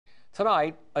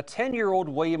Tonight, a 10-year-old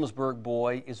Williamsburg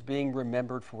boy is being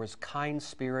remembered for his kind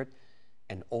spirit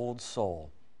and old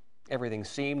soul. Everything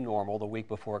seemed normal the week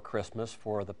before Christmas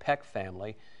for the Peck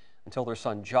family until their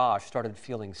son Josh started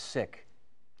feeling sick.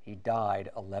 He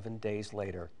died 11 days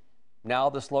later.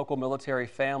 Now this local military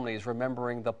family is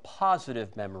remembering the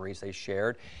positive memories they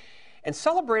shared and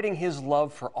celebrating his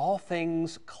love for all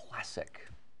things classic.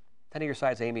 10 Your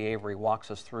Side's Amy Avery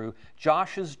walks us through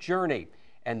Josh's journey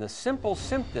and the simple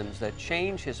symptoms that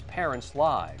change his parents'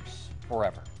 lives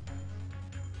forever.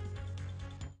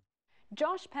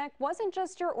 Josh Peck wasn't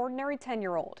just your ordinary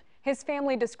 10-year-old. His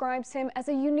family describes him as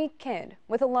a unique kid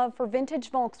with a love for vintage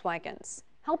Volkswagens,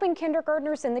 helping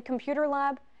kindergartners in the computer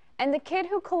lab, and the kid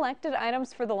who collected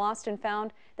items for the lost and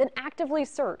found, then actively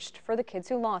searched for the kids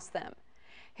who lost them.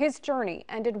 His journey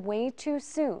ended way too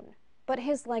soon, but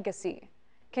his legacy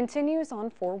continues on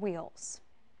 4 wheels.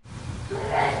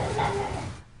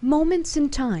 Moments in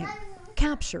time,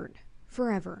 captured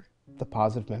forever. The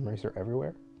positive memories are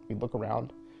everywhere. We look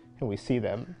around and we see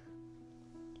them.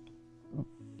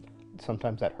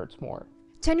 Sometimes that hurts more.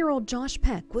 10-year-old Josh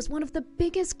Peck was one of the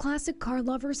biggest classic car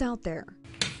lovers out there.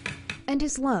 And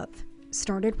his love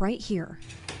started right here.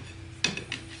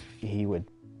 He would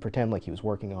pretend like he was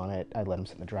working on it. I'd let him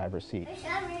sit in the driver's seat.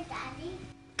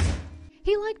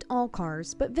 He liked all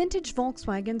cars, but vintage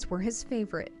Volkswagens were his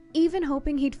favorite, even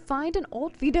hoping he'd find an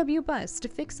old VW bus to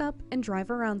fix up and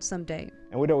drive around someday.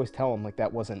 And we'd always tell him like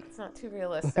that wasn't... It's not too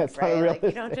realistic, that's right? not realistic.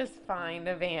 Like you don't just find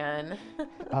a van.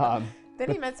 Then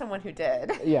he met someone who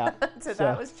did. Yeah. so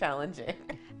that was challenging.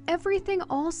 Everything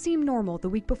all seemed normal the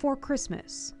week before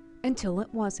Christmas, until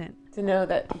it wasn't. To know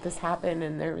that this happened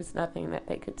and there was nothing that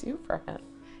they could do for him.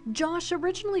 Josh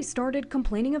originally started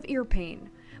complaining of ear pain,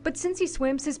 but since he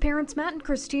swims, his parents Matt and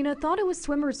Christina thought it was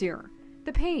swimmer's ear.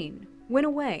 The pain went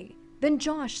away. Then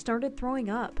Josh started throwing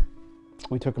up.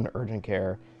 We took him to urgent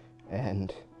care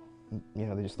and,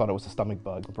 they just thought it was a stomach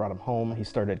bug. We brought him home. He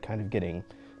started kind of getting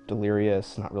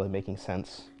delirious, not really making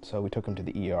sense. So we took him to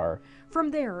the ER.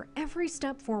 From there, every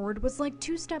step forward was like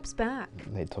 2 steps back.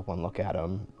 They took one look at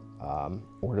him,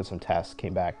 ordered some tests,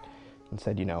 came back and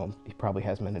said, he probably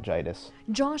has meningitis.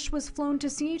 Josh was flown to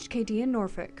CHKD in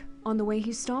Norfolk. On the way,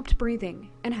 he stopped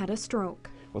breathing and had a stroke.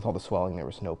 With all the swelling, there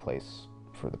was no place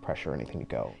for the pressure or anything to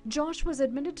go. Josh was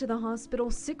admitted to the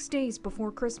hospital 6 days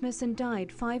before Christmas and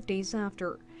died 5 days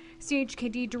after.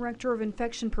 CHKD Director of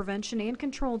Infection Prevention and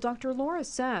Control, Dr. Laura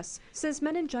Sass, says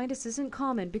meningitis isn't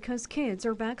common because kids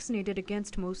are vaccinated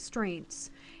against most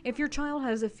strains. If your child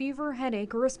has a fever,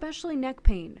 headache, or especially neck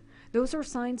pain, those are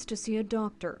signs to see a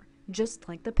doctor, just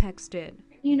like the Pecks did.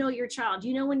 You know your child.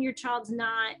 You know when your child's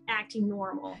not acting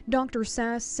normal. Dr.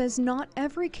 Sass says not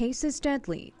every case is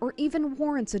deadly or even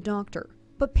warrants a doctor,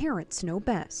 but parents know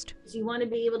best. You want to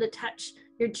be able to touch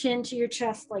your chin to your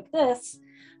chest like this.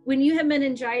 When you have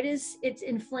meningitis, it's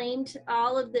inflamed.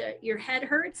 All of your head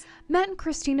hurts. Matt and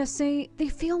Christina say they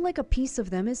feel like a piece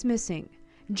of them is missing.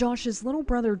 Josh's little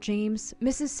brother James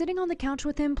misses sitting on the couch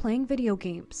with him playing video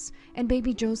games, and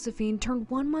baby Josephine turned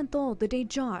 1 month old the day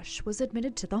Josh was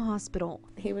admitted to the hospital.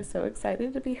 He was so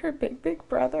excited to be her big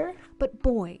brother. But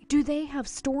boy, do they have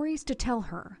stories to tell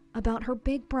her about her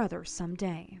big brother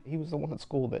someday. He was the one at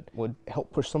school that would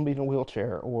help push somebody in a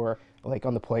wheelchair, or like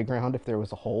on the playground, if there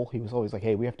was a hole, he was always like,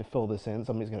 hey, we have to fill this in,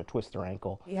 somebody's going to twist their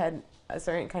ankle. He had a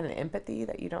certain kind of empathy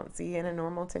that you don't see in a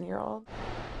normal 10-year-old.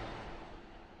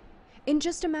 In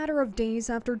just a matter of days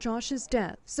after Josh's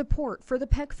death, support for the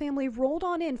Peck family rolled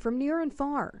on in from near and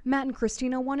far. Matt and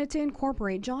Christina wanted to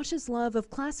incorporate Josh's love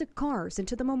of classic cars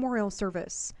into the memorial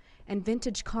service, and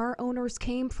vintage car owners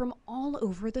came from all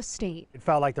over the state. It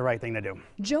felt like the right thing to do.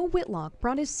 Joe Whitlock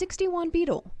brought his '61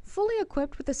 Beetle, fully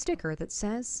equipped with a sticker that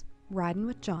says, "Riding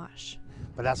with Josh."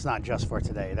 But that's not just for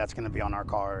today. That's going to be on our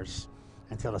cars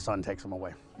until the sun takes them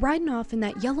away. Riding off in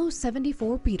that yellow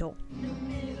 '74 Beetle.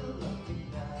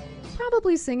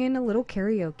 Probably singing a little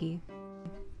karaoke,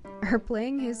 or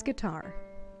playing his guitar,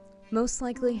 most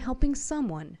likely helping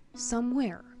someone,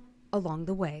 somewhere, along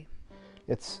the way.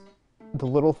 It's the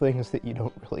little things that you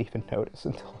don't really even notice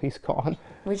until he's gone.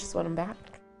 We just want him back.